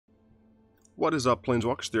What is up,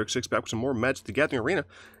 Planeswalkers? Therex6 back with some more Magic the Gathering Arena.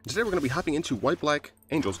 And today we're going to be hopping into White-Black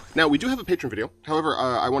Angels. Now, we do have a Patreon video. However,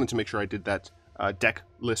 I wanted to make sure I did that deck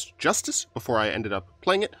list justice before I ended up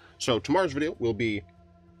playing it. So tomorrow's video will be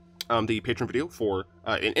the Patreon video for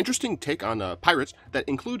an interesting take on Pirates that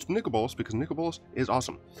includes Bolas, because Bolas is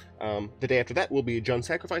awesome. The day after that will be Jund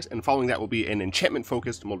Sacrifice, and following that will be an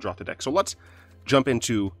enchantment-focused Muldrotha deck. So let's jump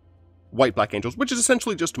into White-Black Angels, which is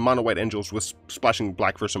essentially just mono-white angels with splashing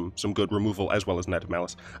black for some good removal, as well as Knight of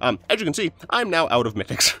Malice. As you can see, I'm now out of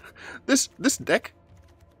mythics. This deck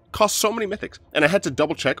costs so many mythics, and I had to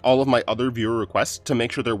double-check all of my other viewer requests to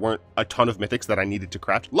make sure there weren't a ton of mythics that I needed to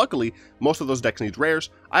craft. Luckily, most of those decks need rares.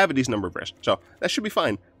 I have a decent number of rares, so that should be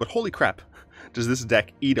fine, but holy crap, does this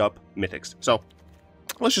deck eat up mythics. So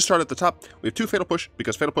let's just start at the top. We have 2 Fatal Push,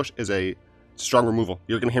 because Fatal Push is a strong removal.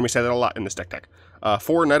 You're going to hear me say that a lot in this deck.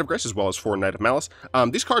 4 Knight of Grace as well as 4 Knight of Malice.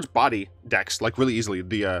 These cards body decks like really easily.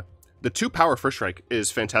 The 2 power First Strike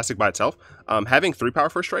is fantastic by itself. Having 3 power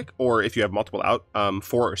First Strike, or if you have multiple out, 4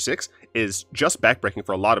 or 6, is just backbreaking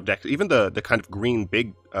for a lot of decks. Even the kind of green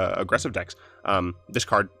big aggressive decks, this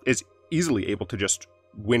card is easily able to just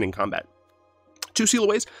win in combat. 2 Seal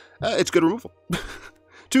Aways, it's good removal.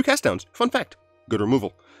 2 Cast Downs, fun fact, good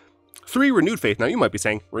removal. 3 Renewed Faith. Now you might be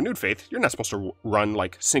saying, Renewed Faith? You're not supposed to run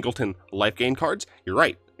like singleton life gain cards. You're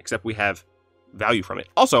right, except we have value from it.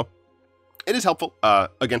 Also, it is helpful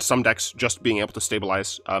against some decks just being able to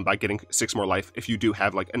stabilize by getting 6 more life if you do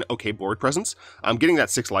have like an okay board presence. Getting that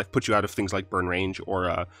 6 life puts you out of things like burn range or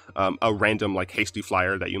a random like hasty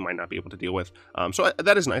flyer that you might not be able to deal with. So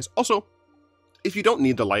that is nice. Also, if you don't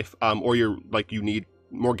need the life or you're like you need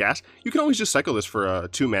more gas, you can always just cycle this for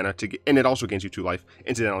 2 mana to get, and it also gains you 2 life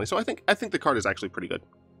incidentally. So I think the card is actually pretty good.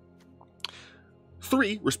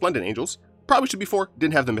 3 Resplendent Angels, probably should be 4.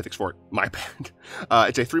 Didn't have the mythics for it. My bad.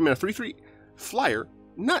 It's a 3 mana 3/3 flyer.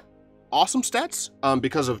 Not awesome stats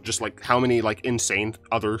because of just like how many like insane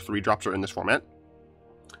other 3 drops are in this format.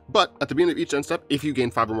 But at the beginning of each end step, if you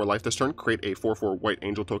gain 5 or more life this turn, create a 4/4 white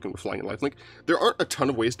angel token with flying and lifelink. There aren't a ton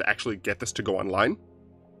of ways to actually get this to go online.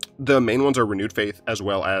 The main ones are Renewed Faith as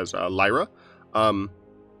well as Lyra.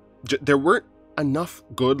 There weren't enough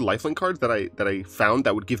good lifelink cards that I found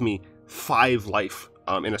that would give me 5 life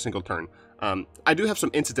in a single turn. I do have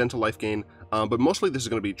some incidental life gain, but mostly this is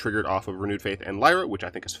going to be triggered off of Renewed Faith and Lyra, which I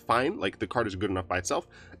think is fine. Like, the card is good enough by itself.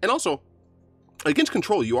 And also, against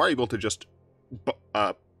control, you are able to just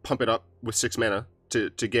pump it up with 6 mana to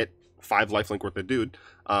get 5 lifelink worth of dude.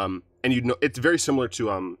 And you know, it's very similar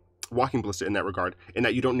to Walking Ballista in that regard, in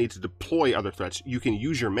that you don't need to deploy other threats. You can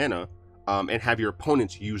use your mana and have your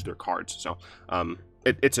opponents use their cards. So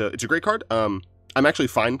it's a great card. I'm actually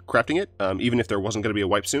fine crafting it, even if there wasn't going to be a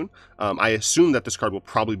wipe soon. I assume that this card will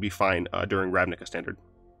probably be fine during Ravnica Standard.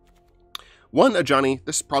 1 Ajani,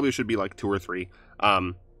 this probably should be like 2 or 3.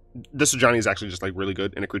 This Ajani is actually just like really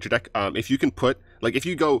good in a creature deck. If you can put, like if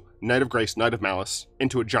you go Knight of Grace, Knight of Malice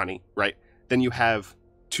into Ajani, right, then you have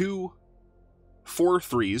 2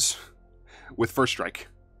 4/3s with First Strike.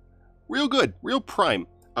 Real good, real prime.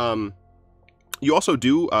 You also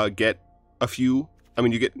do get a few, I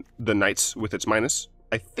mean, you get the Knights with its minus.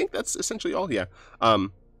 I think that's essentially all, yeah.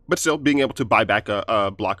 But still, being able to buy back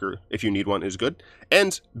a blocker if you need one is good.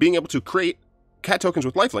 And being able to create cat tokens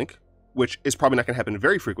with lifelink, which is probably not going to happen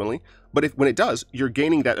very frequently, but when it does, you're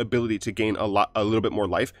gaining that ability to gain a little bit more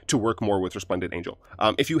life to work more with Resplendent Angel.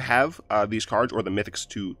 If you have these cards or the mythics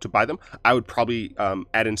to buy them, I would probably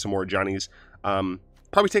add in some more Ajani's.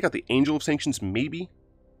 Probably take out the Angel of Sanctions, maybe.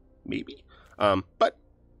 But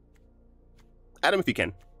add them if you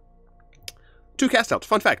can. 2 cast outs.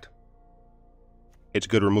 Fun fact. It's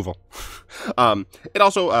good removal. It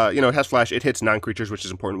also, it has flash. It hits non-creatures, which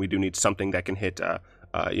is important. We do need something that can hit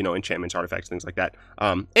enchantments, artifacts, things like that.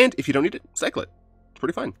 And if you don't need it, cycle it. It's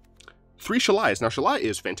pretty fine. 3 Shalais. Now, Shalai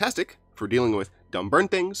is fantastic for dealing with dumb burn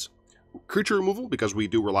things, creature removal, because we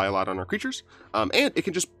do rely a lot on our creatures, and it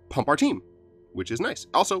can just pump our team, which is nice.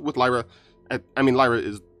 Also, with Lyra, I mean, Lyra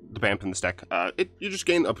is the BAMP in this deck. You just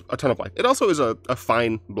gain a ton of life. It also is a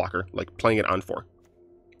fine blocker, like playing it on 4.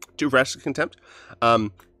 2 Vraska's Contempt.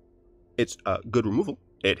 It's good removal.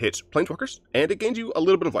 It hits Planeswalkers, and it gains you a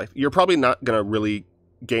little bit of life. You're probably not going to really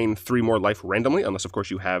gain 3 more life randomly, unless, of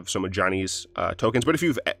course, you have some Ajani's tokens. But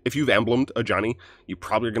if you've emblemed Ajani, you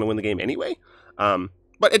probably are going to win the game anyway.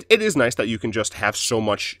 But it is nice that you can just have so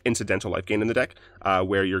much incidental life gain in the deck,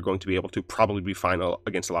 where you're going to be able to probably be fine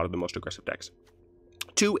against a lot of the most aggressive decks.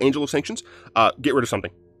 2 Angel of Sanctions. Get rid of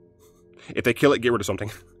something. If they kill it, get rid of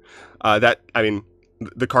something.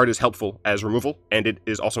 The card is helpful as removal, and it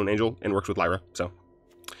is also an angel and works with Lyra. So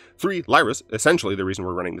 3, Lyra's essentially the reason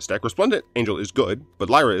we're running this deck. Resplendent Angel is good,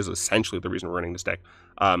 but Lyra is essentially the reason we're running this deck.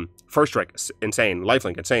 First Strike, insane.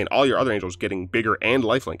 Lifelink, insane. All your other angels getting bigger and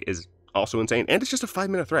lifelink is also insane. And it's just a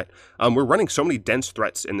 5-mana threat. We're running so many dense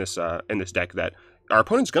threats in this deck that our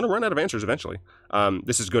opponent's going to run out of answers eventually.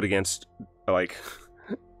 This is good against, like,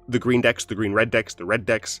 the green decks, the green-red decks, the red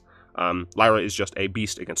decks. Lyra is just a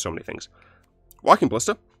beast against so many things. Walking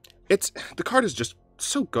Ballista, the card is just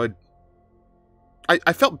so good.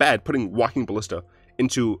 I felt bad putting Walking Ballista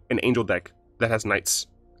into an Angel deck that has Knights,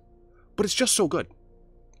 but it's just so good.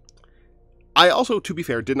 I also, to be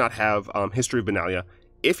fair, did not have History of Benalia.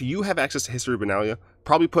 If you have access to History of Benalia,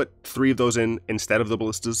 probably put 3 of those in instead of the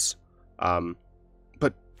Ballistas.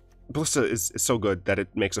 But Ballista is so good that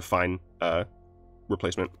it makes a fine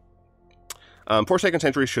replacement. 4 Second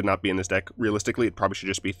Century should not be in this deck. Realistically, it probably should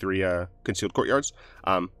just be 3 Concealed Courtyards.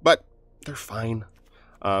 But they're fine.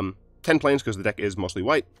 10 Plains because the deck is mostly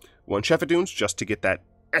white. 1 Shefet Dunes just to get that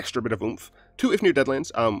extra bit of oomph. 2 Ifnir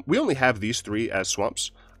Deadlands. We only have these 3 as swamps,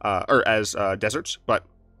 or as deserts, but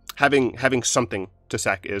having something to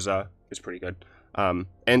sack is pretty good. And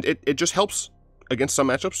it just helps against some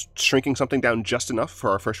matchups. Shrinking something down just enough for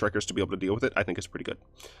our first strikers to be able to deal with it, I think is pretty good.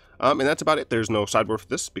 And that's about it. There's no sideboard for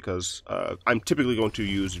this because I'm typically going to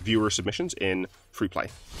use viewer submissions in free play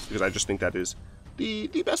because I just think that is the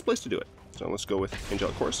best place to do it. So let's go with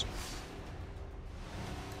Angelic Chorus.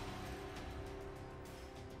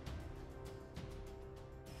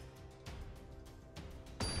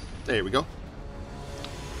 There we go.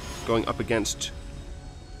 Going up against...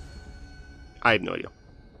 I have no idea.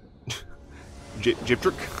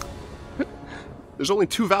 Gyptrick? There's only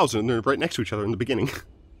 2 vowels and they're right next to each other in the beginning.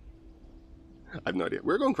 I have no idea.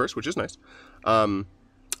 We're going first, which is nice.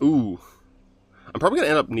 Ooh. I'm probably going to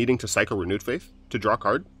end up needing to cycle Renewed Faith to draw a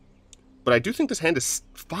card. But I do think this hand is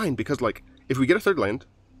fine because, like, if we get a 3rd land,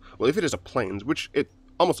 well, if it is a Plains, which it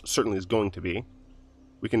almost certainly is going to be,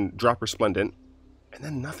 we can drop Resplendent, and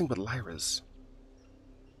then nothing but Lyras.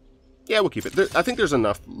 Yeah, we'll keep it. I think there's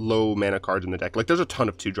enough low mana cards in the deck. Like, there's a ton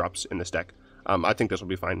of 2-drops in this deck. I think this will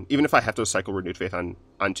be fine. Even if I have to cycle Renewed Faith on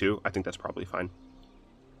 2, I think that's probably fine.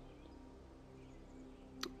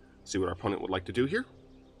 See what our opponent would like to do here.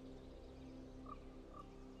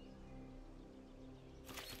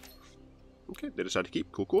 Okay, they decide to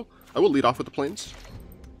keep. Cool, cool. I will lead off with the Plains.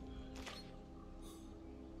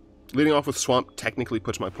 Leading off with Swamp technically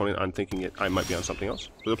puts my opponent on thinking I might be on something else.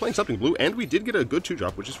 So they're playing something blue, and we did get a good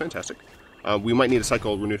 2-drop, which is fantastic. We might need to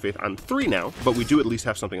cycle Renewed Faith on 3 now, but we do at least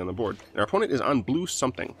have something on the board. And our opponent is on blue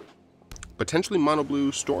something. Potentially mono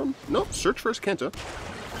blue Storm? No, Search for Kenta.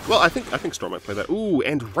 Well, I think Storm might play that. Ooh,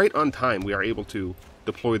 and right on time we are able to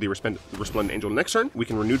deploy the Resplendent Angel. Next turn, we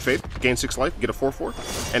can Renewed Faith, gain 6 life, get a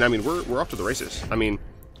 4/4, and I mean, we're off to the races. I mean,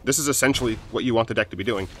 this is essentially what you want the deck to be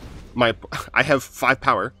doing. I have 5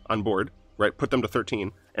 power on board, right? Put them to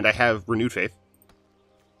 13, and I have Renewed Faith.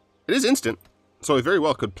 It is instant, so I very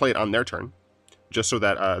well could play it on their turn, just so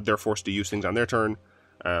that they're forced to use things on their turn.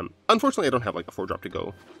 Unfortunately, I don't have like a 4-drop to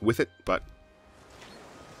go with it, but...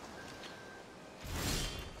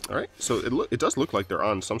 Alright, so it does look like they're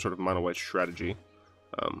on some sort of mono-white strategy.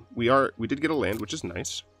 We did get a land, which is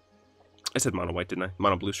nice. I said mono-white, didn't I?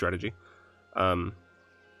 Mono-blue strategy.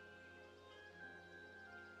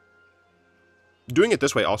 Doing it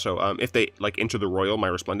this way also, if they like enter the Royal, my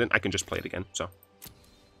Resplendent, I can just play it again, so.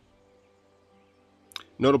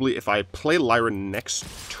 Notably, if I play Lyra next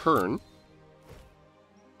turn,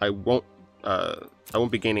 I won't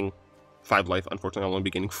be gaining 5 life, unfortunately. I'll only be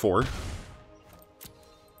gaining 4.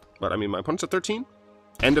 But I mean, my opponent's at 13.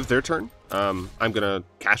 End of their turn. I'm gonna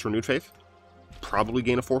cast Renewed Faith. Probably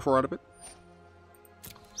gain a 4/4 out of it.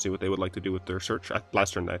 See what they would like to do with their search.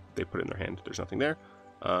 Last turn they put it in their hand. There's nothing there.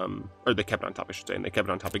 Or they kept it on top, I should say, and they kept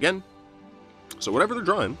it on top again. So whatever they're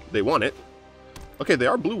drawing, they want it. Okay, they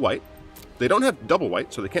are blue-white. They don't have double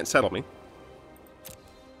white, so they can't settle me.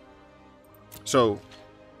 So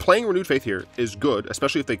playing Renewed Faith here is good,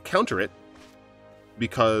 especially if they counter it,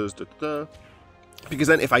 because because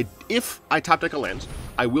then if I top deck a land,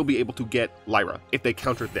 I will be able to get Lyra if they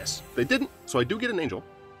counter this. They didn't, so I do get an Angel.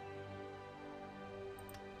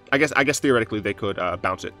 I guess theoretically they could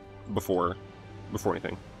bounce it before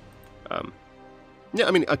anything. Yeah,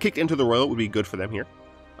 I mean, a kick into the Royal would be good for them here.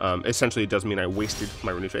 Essentially, it does mean I wasted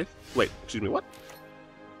my Renewed Faith. Wait, excuse me, what?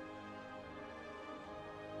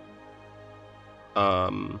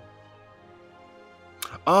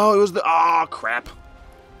 Oh, it was the... Oh, crap.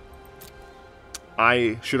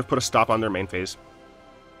 I should have put a stop on their main phase.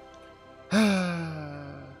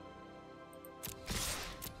 Darn.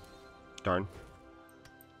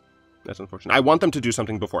 That's unfortunate. I want them to do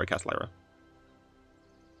something before I cast Lyra.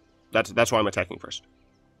 That's why I'm attacking first.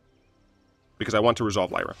 Because I want to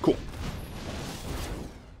resolve Lyra. Cool.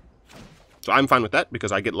 So I'm fine with that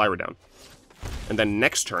because I get Lyra down. And then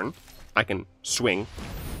next turn, I can swing.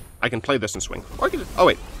 I can play this and swing. Or I can just, oh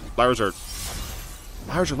wait, Lyras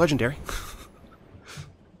are legendary.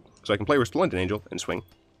 So I can play Resplendent Angel and swing.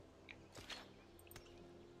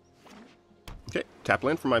 Okay, tap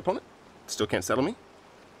land from my opponent. Still can't settle me.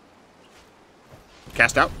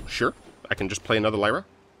 Cast out, sure. I can just play another Lyra.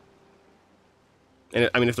 And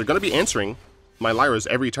I mean, if they're going to be answering my Lyras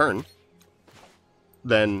every turn,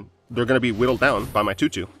 then they're going to be whittled down by my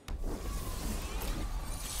 2/2.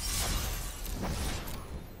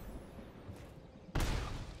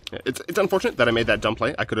 It's unfortunate that I made that dumb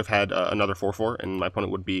play. I could have had another 4/4, and my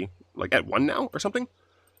opponent would be like at 1 now or something.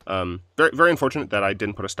 Very very unfortunate that I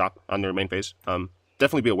didn't put a stop on their main phase.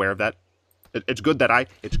 Definitely be aware of that. It's good that I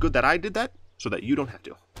did that so that you don't have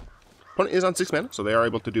to. Opponent is on 6 mana, so they are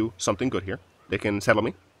able to do something good here. They can settle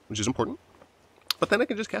me, which is important. But then I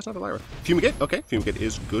can just cast another Lyra. Fumigate, okay, Fumigate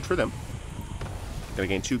is good for them. Gonna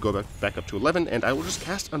gain 2, go back up to 11, and I will just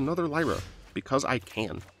cast another Lyra because I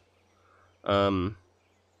can.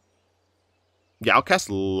 Yeah, I'll cast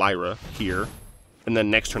Lyra here, and then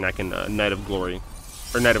next turn I can Knight of Glory,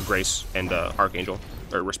 or Knight of Grace, and Archangel,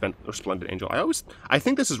 or Resplendent Angel. I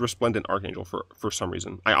think this is Resplendent Archangel for some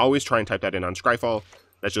reason. I always try and type that in on Scryfall.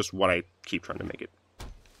 That's just what I keep trying to make it.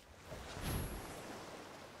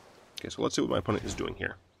 Okay, so let's see what my opponent is doing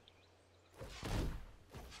here.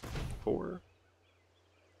 4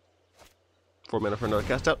 mana for another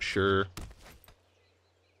cast out, sure.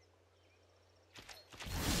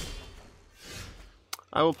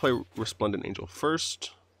 I will play Resplendent Angel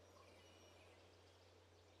first.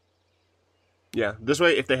 Yeah, this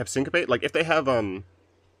way if they have Syncopate, like if they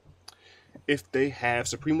have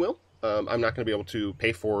Supreme Will, I'm not going to be able to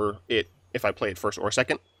pay for it if I play it first or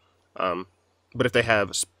second. But if they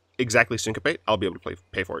have exactly Syncopate, I'll be able to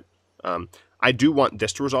pay for it. I do want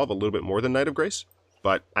this to resolve a little bit more than Knight of Grace,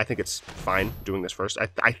 but I think it's fine doing this first.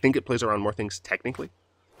 I think it plays around more things technically.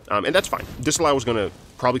 And that's fine. Disallow was going to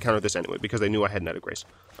probably counter this anyway, because they knew I had Knight of Grace.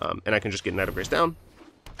 And I can just get Knight of Grace down.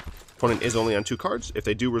 Opponent is only on 2 cards. If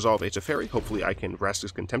they do resolve Ace of Fairy, hopefully I can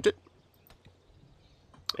Vraska's Contempt it.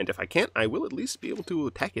 And if I can't, I will at least be able to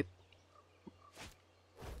attack it.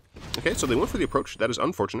 Okay, so they went for the approach. That is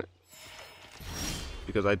unfortunate,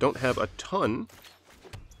 because I don't have a ton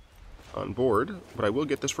on board, but I will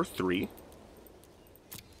get this for 3.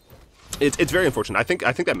 It's very unfortunate. I think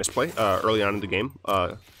that misplay early on in the game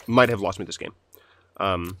might have lost me this game,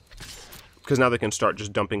 because now they can start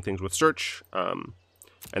just dumping things with search,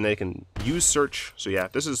 and they can use search. So yeah,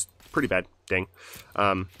 this is pretty bad. Dang.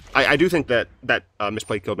 I do think that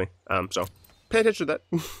misplay killed me. So pay attention to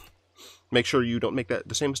that. Make sure you don't make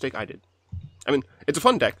the same mistake I did. I mean, it's a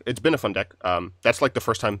fun deck. It's been a fun deck. That's like the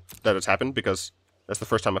first time that it's happened, because that's the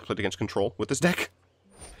first time I've played against Control with this deck.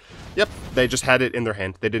 Yep, they just had it in their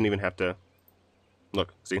hand. They didn't even have to...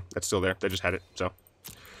 Look, see? That's still there. They just had it, so...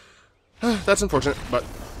 that's unfortunate, but...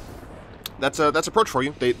 That's approach for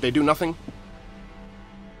you. They do nothing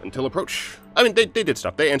until approach. I mean, they did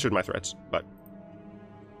stuff. They answered my threats, but...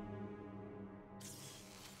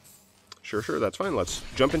 Sure, that's fine. Let's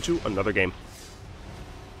jump into another game.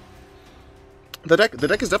 The deck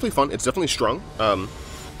is definitely fun. It's definitely strong.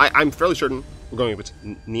 I'm fairly certain we're going with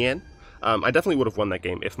Nian. I definitely would have won that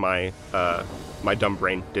game if my my dumb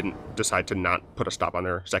brain didn't decide to not put a stop on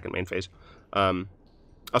their second main phase. I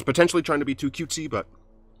was potentially trying to be too cutesy, but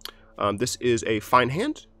this is a fine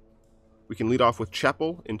hand. We can lead off with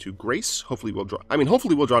Chapel into Grace. Hopefully we'll draw... I mean,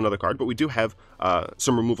 hopefully we'll draw another card, but we do have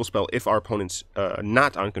some removal spell if our opponent's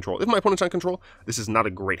not on control. If my opponent's on control, this is not a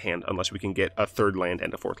great hand unless we can get a 3rd land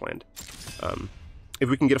and a 4th land. If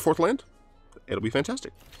we can get a 4th land, it'll be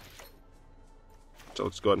fantastic. So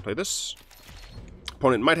let's go ahead and play this.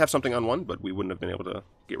 Opponent might have something on 1, but we wouldn't have been able to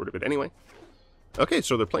get rid of it anyway. Okay,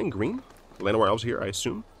 so they're playing green. Llanowar Elves here, I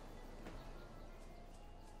assume.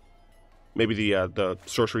 Maybe the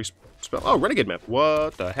sorcery spell. Oh, Renegade map.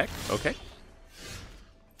 What the heck? Okay.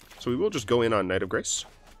 So we will just go in on Knight of Grace.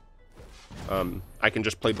 I can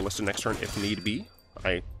just play Ballista next turn if need be.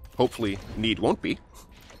 I hopefully need won't be.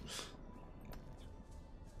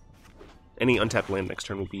 Any untapped land next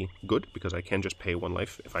turn will be good, because I can just pay 1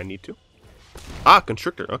 life if I need to. Ah,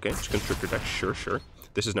 Constrictor. Okay, it's Constrictor deck. Sure.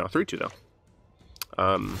 This is now 3/2, though.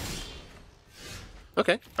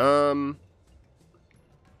 Okay.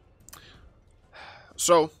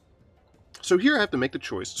 So here I have to make the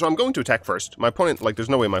choice. So I'm going to attack first. My opponent, like, there's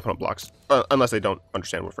no way my opponent blocks, unless they don't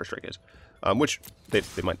understand what first strike is, which they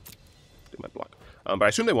might might block. But I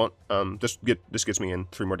assume they won't. This gets me in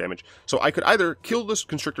 3 more damage. So I could either kill this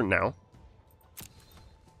Constrictor now,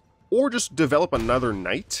 or just develop another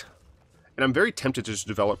Knight. And I'm very tempted to just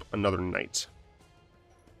develop another Knight.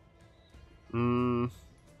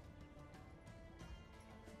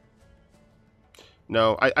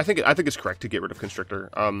 No, I think it's correct to get rid of Constrictor.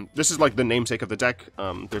 This is like the namesake of the deck.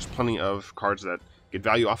 There's plenty of cards that get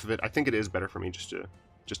value off of it. I think it is better for me just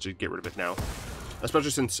to get rid of it now,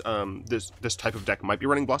 especially since this type of deck might be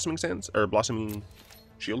running Blossoming Sands or Blossoming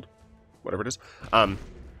Shield, whatever it is.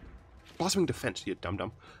 Blossoming Defense, you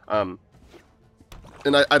dum-dum.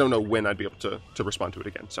 And I don't know when I'd be able to respond to it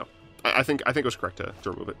again. So I think it was correct to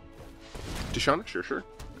remove it. Tishana, sure.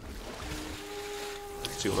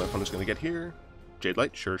 Let's see what my opponent's gonna get here. Jade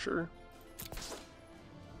Light, sure.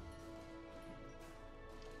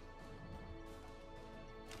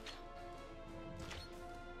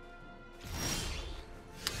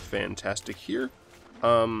 Fantastic here.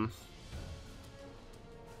 I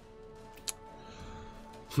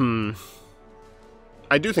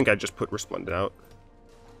do think I just put Resplendent out.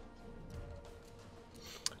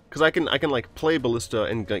 Because I can like play Ballista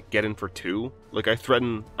and like, get in for 2. Like I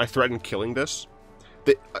threaten killing this.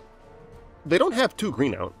 They don't have 2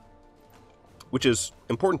 green out, which is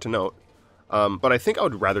important to note. But I think I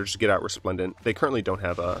would rather just get out Resplendent. They currently don't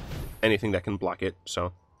have anything that can block it,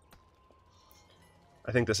 so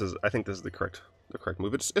I think this is the correct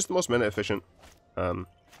move. It's the most mana efficient, and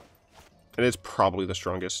it's probably the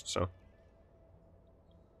strongest. So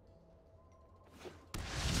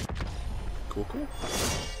cool.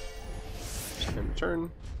 End turn.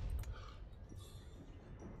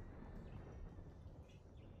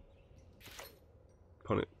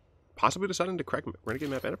 Opponent possibly deciding to crack Renegade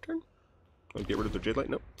Map end of turn? Or get rid of their Jade Light?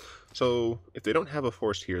 Nope. So, if they don't have a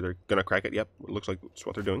forest here, they're going to crack it. Yep, it looks like that's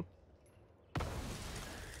what they're doing.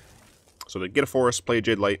 So they get a forest, play a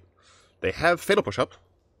Jade Light. They have Fatal Push up.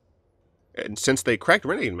 And since they cracked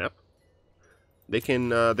Renegade Map, they can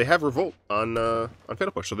they have Revolt on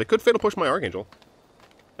Fatal Push. So they could Fatal Push my Archangel.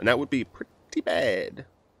 And that would be pretty bad.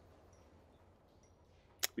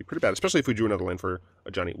 Be pretty bad, especially if we drew another land for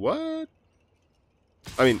Ajani. What?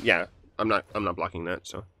 I mean, yeah, I'm not blocking that,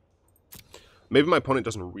 so maybe my opponent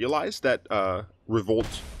doesn't realize that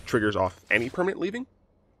Revolt triggers off any permanent leaving.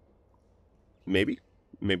 Maybe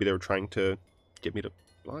they were trying to get me to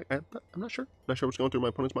block. I'm not sure. Not sure what's going through my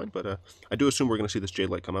opponent's mind, but I do assume we're going to see this Jade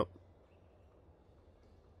Light come out.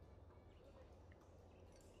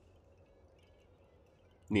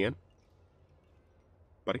 Nian,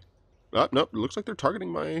 buddy. Oh, no, it looks like they're targeting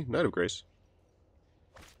my Knight of Grace.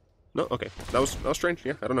 No, okay. That was strange.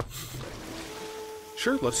 Yeah, I don't know.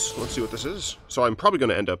 Sure, let's see what this is. So I'm probably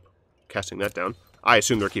going to end up casting that down. I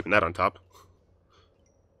assume they're keeping that on top.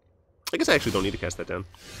 I guess I actually don't need to cast that down.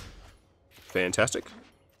 Fantastic.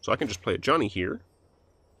 So I can just play Ajani here.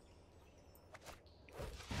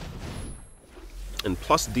 And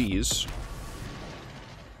plus these.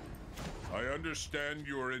 I understand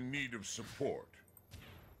you're in need of support.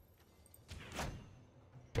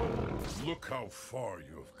 Look how far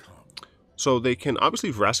you have come. So they can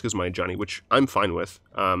obviously Vraska's my Ajani, which I'm fine with.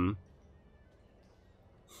 Now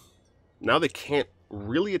they can't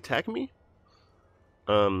really attack me.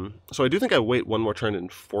 So I do think I wait one more turn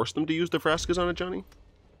and force them to use the Vraska's on Ajani.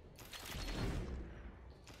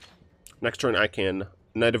 Next turn I can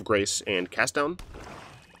Knight of Grace and cast down.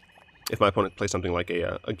 If my opponent plays something like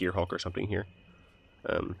a Gearhulk or something here.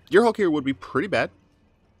 Gearhulk here would be pretty bad.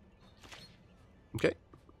 Okay.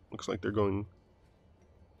 Looks like they're going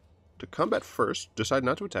to combat first. Decide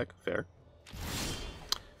not to attack. Fair.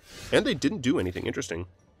 And they didn't do anything interesting.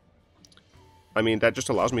 I mean, that just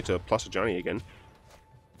allows me to plus Ajani again.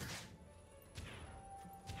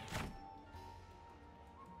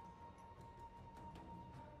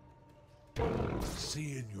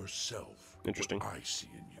 See in yourself. Interesting. What I see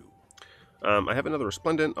in you. I have another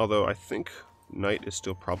Resplendent, although I think Knight is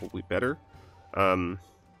still probably better.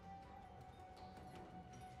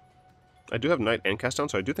 I do have Knight and cast down,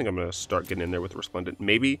 so I do think I'm going to start getting in there with Resplendent.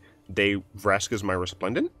 Maybe they Vraska's my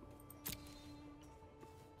Resplendent?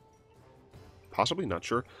 Possibly, not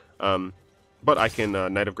sure. But I can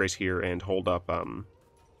Knight of Grace here and hold up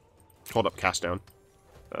cast down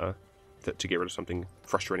to get rid of something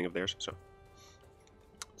frustrating of theirs. So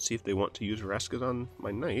let's see if they want to use Vraska's on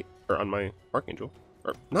my Knight or on my Archangel.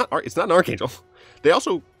 Or not? It's not an Archangel. They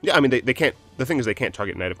also, yeah. I mean, they can't. The thing is, they can't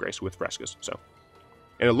target Knight of Grace with Vraska's. So,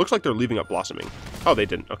 and it looks like they're leaving up Blossoming. Oh, they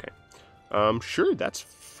didn't. Okay. Sure, that's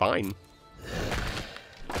fine.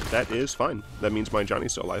 That is fine. That means my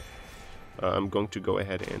Ajani's still alive. I'm going to go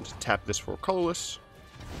ahead and tap this for colorless.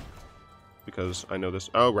 Because I know this.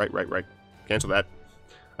 Oh, right. Cancel that.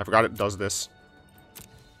 I forgot it does this.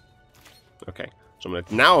 Okay, so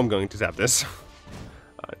now I'm going to tap this.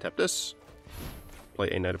 Tap this. Play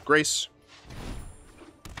a Knight of Grace.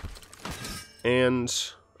 And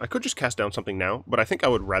I could just cast down something now, but I think I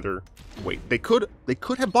would rather wait. They could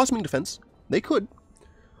have Blossoming Defense. They could.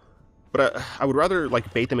 But I would rather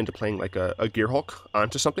like bait them into playing like a Gearhulk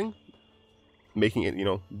onto something, making it, you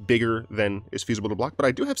know, bigger than is feasible to block. But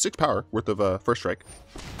I do have 6 power worth of First Strike.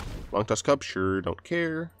 Long Tusk Cub, sure, don't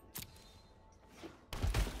care.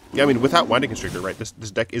 Yeah, I mean, without Winding Constrictor, right, this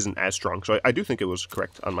deck isn't as strong. So I do think it was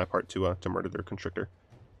correct on my part to murder their Constrictor.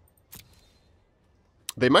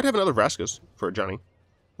 They might have another Vraska's for Ajani,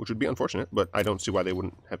 which would be unfortunate, but I don't see why they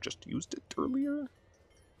wouldn't have just used it earlier.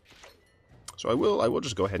 So I will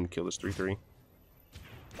just go ahead and kill this 3/3.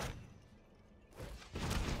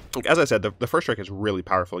 Like, as I said, the First Strike is really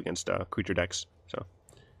powerful against creature decks. So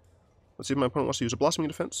let's see if my opponent wants to use a Blossoming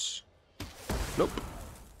Defense. Nope.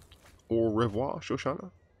 Au revoir,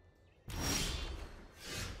 Shoshana.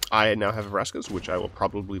 I now have Vraska's, which I will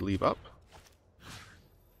probably leave up.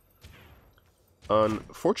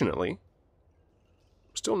 Unfortunately,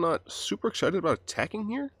 still not super excited about attacking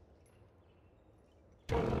here.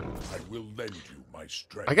 I will lend you my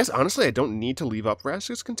strength. I guess, honestly, I don't need to leave up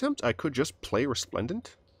Vraska's Contempt. I could just play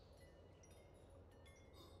Resplendent.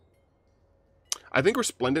 I think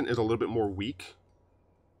Resplendent is a little bit more weak.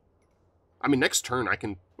 I mean, next turn I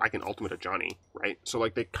can ultimate Ajani, right? So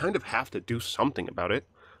like they kind of have to do something about it.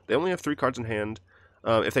 They only have 3 cards in hand.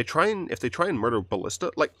 If they try and murder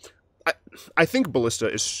Ballista, like I think Ballista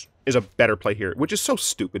is a better play here, which is so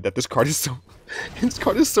stupid that this card is so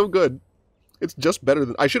good. It's just better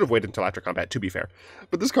than I should have waited until after combat, to be fair.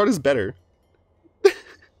 But this card is better.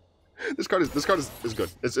 This card is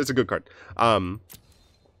good. It's a good card. But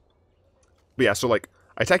yeah, so like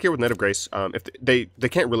I attack here with Knight of Grace. If they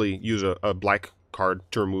can't really use a black card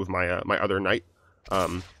to remove my my other knight.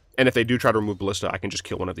 And if they do try to remove Ballista, I can just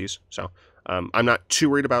kill one of these. So I'm not too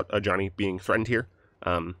worried about Ajani being threatened here.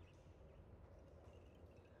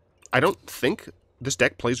 I don't think this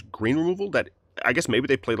deck plays green removal. That I guess maybe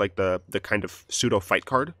they play like the kind of pseudo fight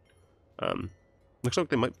card. Looks like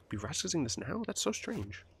they might be Vraskazing this now. That's so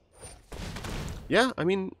strange. Yeah, I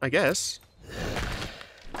mean, I guess.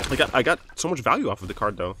 I got so much value off of the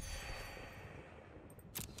card though.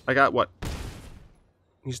 I got what?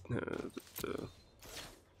 He's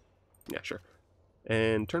yeah, sure.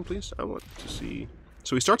 And turn, please. I want to see.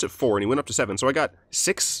 So he starts at 4 and he went up to 7. So I got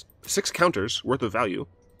six counters worth of value.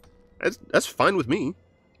 That's fine with me.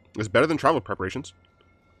 It's better than travel preparations.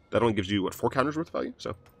 That only gives you, what, 4 counters worth of value?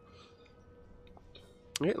 So,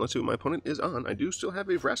 okay, let's see what my opponent is on. I do still have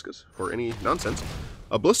a Vraska's for any nonsense.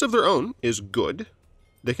 A Ballista of their own is good.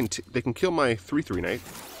 They can kill my 3/3 knight.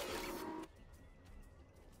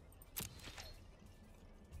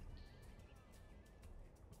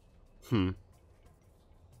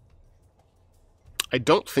 I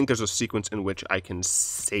don't think there's a sequence in which I can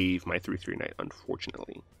save my 3/3 knight,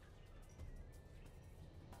 unfortunately.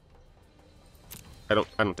 I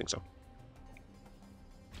don't think so.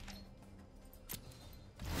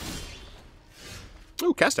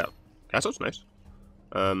 Oh, cast out. Cast out's nice.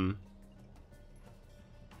 I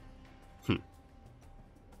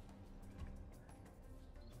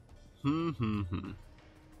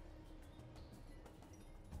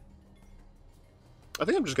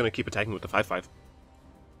think I'm just going to keep attacking with the 5/5.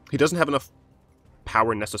 He doesn't have enough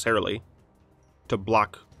power necessarily to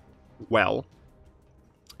block well.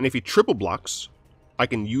 And if he triple blocks, I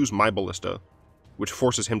can use my Ballista, which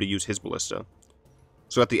forces him to use his Ballista.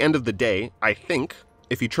 So at the end of the day, I think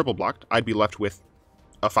if he triple blocked, I'd be left with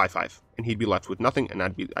a 5/5, and he'd be left with nothing,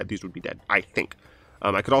 and these would be dead. I think.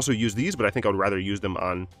 I could also use these, but I think I would rather use them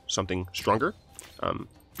on something stronger,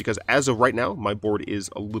 because as of right now, my board is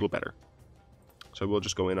a little better. So we'll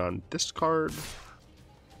just go in on this card.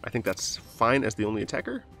 I think that's fine as the only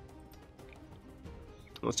attacker.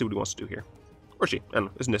 Let's see what he wants to do here. Or she. I don't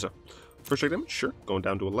know. It's Nissa. First strike damage? Sure. Going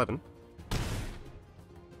down to 11.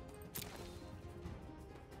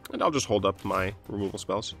 And I'll just hold up my removal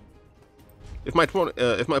spells. If my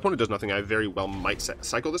opponent does nothing, I very well might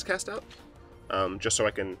cycle this cast out, just so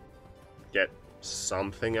I can get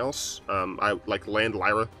something else. I like land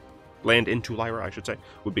into Lyra, I should say,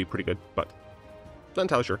 would be pretty good, but not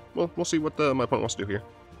entirely sure. We'll see what my opponent wants to do here.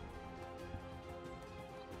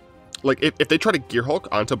 Like if they try to Gearhulk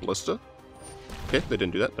onto Ballista, okay, they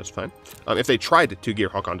didn't do that. That's fine. If they tried to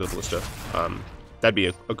Gearhulk onto Ballista, that'd be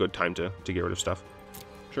a good time to get rid of stuff.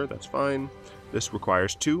 Sure, that's fine. This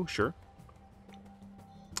requires 2, sure.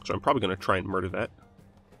 So I'm probably going to try and murder that.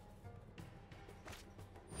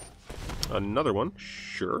 Another one,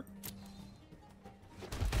 sure.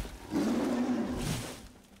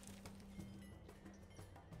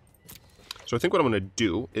 So I think what I'm going to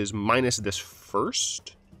do is minus this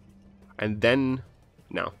first, and then...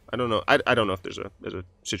 No, I don't know. I don't know if there's a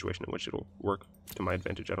situation in which it'll work to my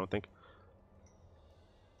advantage, I don't think.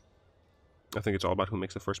 I think it's all about who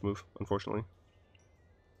makes the first move, unfortunately.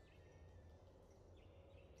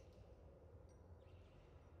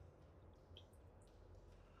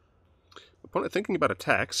 Opponent thinking about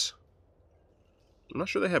attacks. I'm not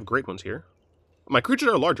sure they have great ones here. My creatures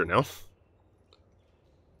are larger now.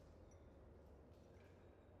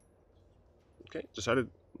 Okay, decided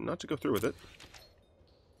not to go through with it.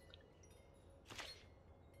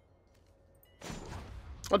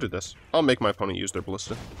 I'll do this. I'll make my opponent use their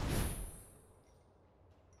ballista.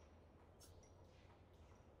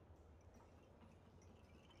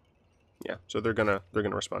 Yeah, so they're gonna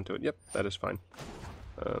respond to it. Yep, that is fine.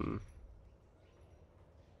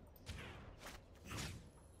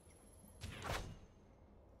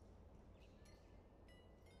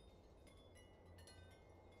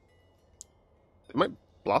 They might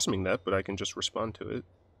blossoming that, but I can just respond to it.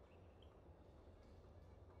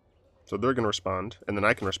 So they're going to respond, and then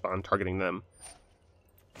I can respond, targeting them.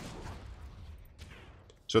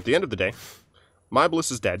 So at the end of the day, my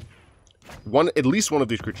Ballista is dead. At least one of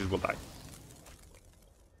these creatures will die.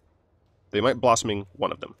 They might blossoming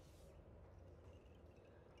one of them.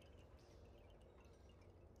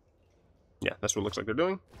 Yeah, that's what it looks like they're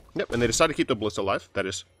doing. Yep, and they decide to keep the Ballista alive. That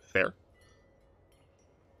is fair.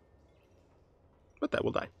 But that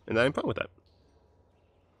will die, and I'm fine with that.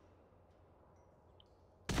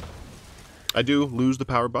 I do lose the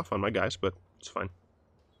power buff on my guys, but it's fine.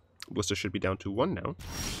 Ballista should be down to 1 now.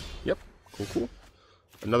 Yep, cool, cool.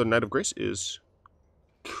 Another Knight of Grace is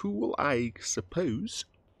cool, I suppose.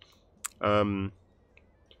 I'm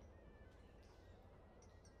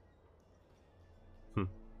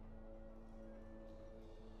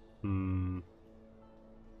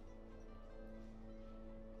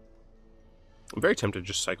very tempted to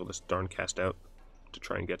just cycle this darn cast out to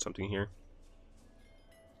try and get something here.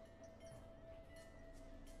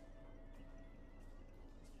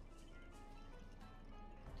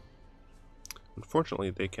 Unfortunately,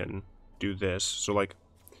 they can do this. So, like,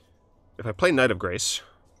 if I play Knight of Grace,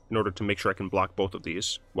 in order to make sure I can block both of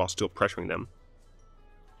these while still pressuring them,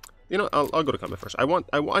 you know, I'll go to combat first. I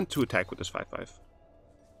want to attack with this 5/5.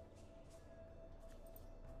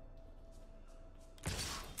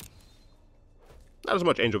 Not as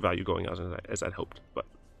much angel value going on as I'd hoped, but...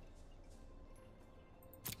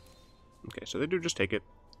 Okay, so they do just take it.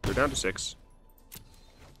 They're down to 6.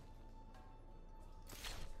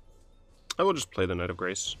 I will just play the Knight of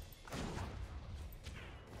Grace.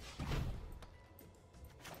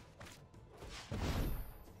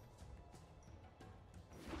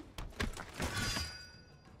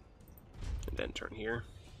 And then turn here.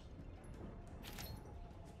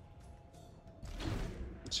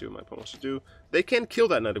 Let's see what my opponent wants to do. They can kill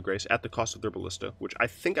that Knight of Grace at the cost of their Ballista, which I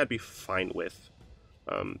think I'd be fine with.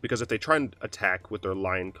 Because if they try and attack with their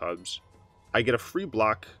Lion Cubs, I get a free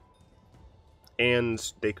block,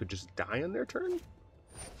 and they could just die on their turn?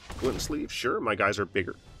 Glint Sleeve? Sure, my guys are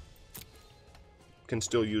bigger. Can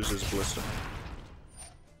still use his Ballista.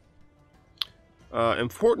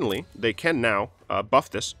 Importantly, they can now buff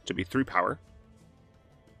this to be 3 power.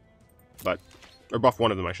 But, or buff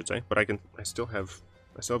one of them, I should say. But I still have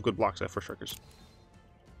good blocks. I have First Strikers.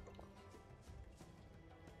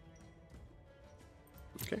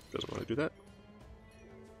 Okay, doesn't want to do that.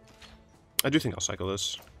 I do think I'll cycle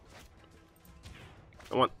this.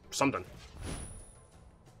 I want something.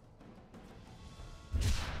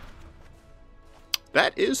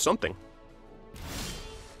 That is something.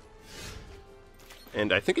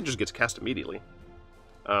 And I think it just gets cast immediately.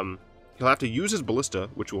 He'll have to use his Ballista,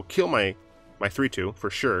 which will kill my 3/2 for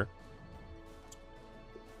sure.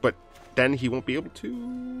 But then he won't be able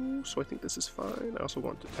to, so I think this is fine. I also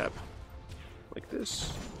want to tap like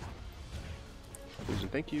this. Please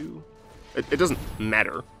and thank you. It doesn't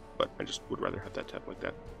matter, but I just would rather have that tap like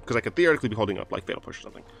that. Because I could theoretically be holding up like Fatal Push or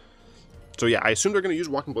something. So yeah, I assume they're going to use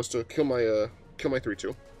Walking Ballista to kill my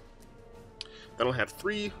 3/2. Then I'll have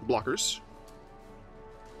 3 blockers.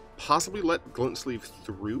 Possibly let Glint Sleeve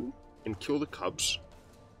through and kill the Cubs.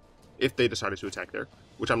 If they decided to attack there.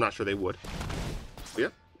 Which I'm not sure they would. But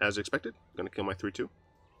yeah, as expected, I'm going to kill my 3/2.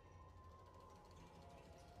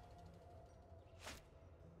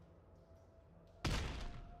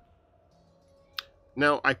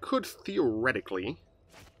 Now, I could theoretically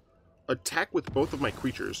attack with both of my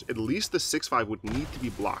creatures. At least the 6/5 would need to be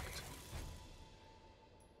blocked.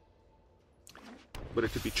 But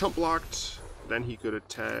it could be chump blocked. Then he could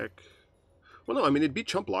attack... Well, no, I mean, it'd be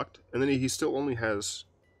chump blocked. And then he still only has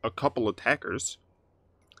a couple attackers.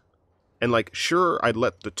 And, like, sure, I'd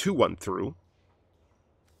let the 2/1 through.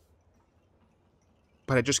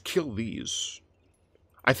 But I just kill these.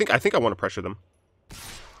 I think I want to pressure them.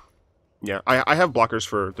 Yeah, I have blockers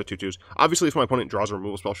for the 2/2s. Obviously, if my opponent draws a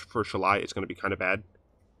removal spell for Shalai, it's going to be kind of bad.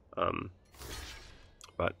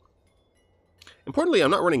 But importantly,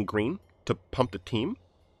 I'm not running green to pump the team.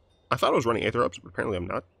 I thought I was running Aether Ups, but apparently I'm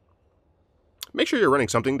not. Make sure you're running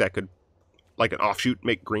something that could, like an offshoot,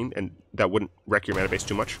 make green, and that wouldn't wreck your mana base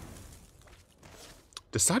too much.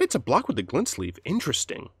 Decided to block with the Glint Sleeve.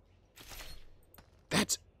 Interesting.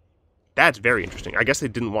 That's very interesting. I guess they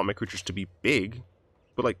didn't want my creatures to be big,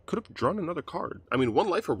 but, like, could have drawn another card. I mean, 1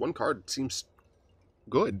 life for 1 card seems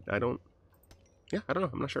good. I don't know.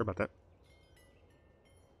 I'm not sure about that.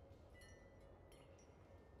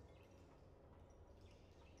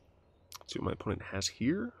 Let's see what my opponent has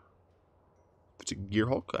here. If it's a Gear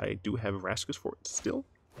Hulk, I do have Raskus for it still.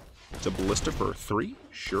 It's a Ballista for 3,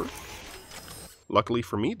 sure. Luckily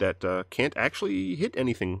for me, that can't actually hit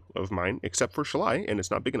anything of mine except for Shalai, and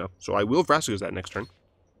it's not big enough. So I will Raskus that next turn.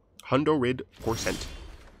 Hundo Rid %.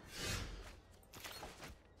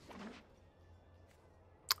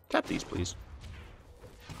 Tap these, please.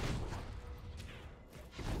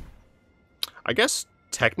 I guess,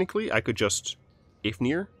 technically, I could just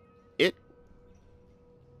Ifnir it.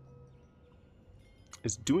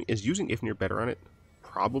 Is using Ifnir better on it?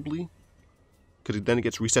 Probably. Because then it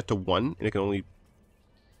gets reset to 1, and it can only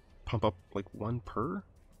pump up, like, 1 per?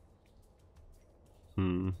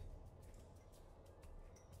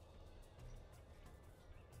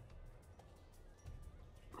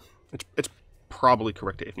 It's probably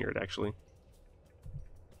correct to Ifnir it, actually.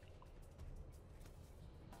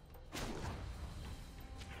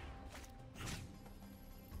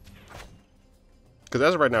 Because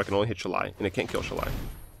as of right now, it can only hit Shalai, and it can't kill Shalai.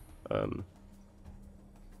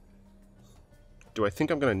 Do I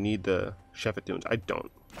think I'm going to need the Shefet Dunes? I don't.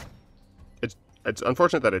 It's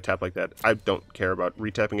unfortunate that I tap like that. I don't care about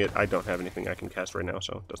retapping it. I don't have anything I can cast right now,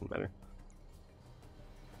 so it doesn't matter.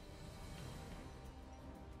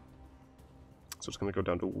 So it's going to go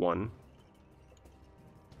down to 1.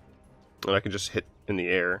 And I can just hit in the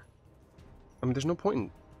air. I mean, there's no point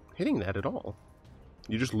in hitting that at all.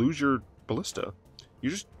 You just lose your Ballista. You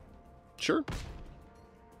just... Sure.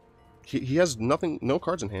 He has nothing, no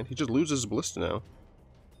cards in hand. He just loses his Ballista now.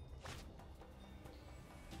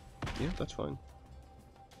 Yeah, that's fine.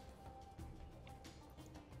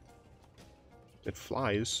 It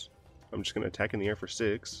flies. I'm just going to attack in the air for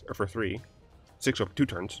 6, or for 3. 6 over 2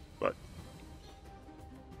 turns, but...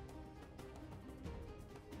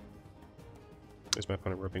 Is my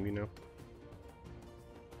opponent roping me now?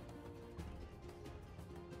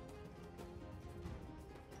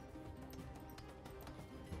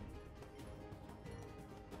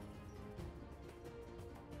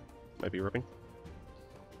 Might be ripping.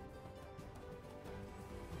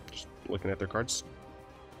 Just looking at their cards.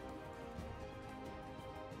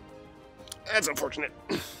 That's unfortunate.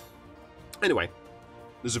 Anyway,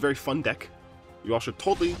 this is a very fun deck. You all should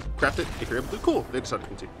totally craft it if you're able to. Cool, they decided to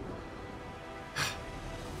continue.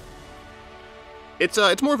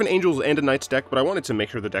 It's more of an Angels and a Knights deck, but I wanted to make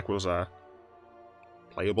sure the deck was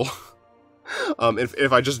playable.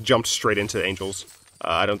 If I just jumped straight into Angels,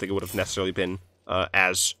 I don't think it would have necessarily been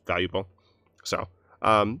as valuable. So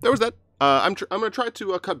there was that. I'm gonna try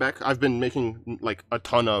to cut back. I've been making like a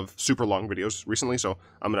ton of super long videos recently, so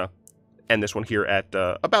I'm gonna end this one here at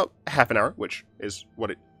about half an hour, which is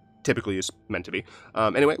what it typically is meant to be.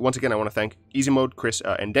 Anyway, once again, I want to thank Easy Mode, Chris,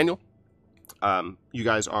 and Daniel. You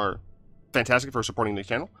guys are fantastic for supporting the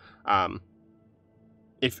channel.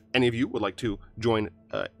 If any of you would like to join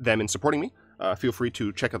them in supporting me, feel free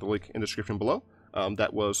to check out the link in the description below.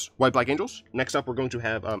 That was White Black Angels. Next up, we're going to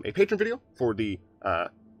have a patron video for the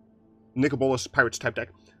Bolas Pirates type deck,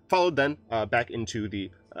 followed then back into the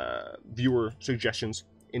viewer suggestions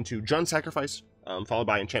into Jund Sacrifice, followed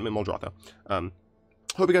by Enchantment Muldrotha.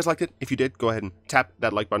 Hope you guys liked it. If you did, go ahead and tap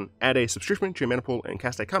that like button, add a subscription to your mana pool, and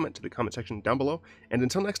cast a comment to the comment section down below. And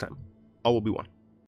until next time, all will be one.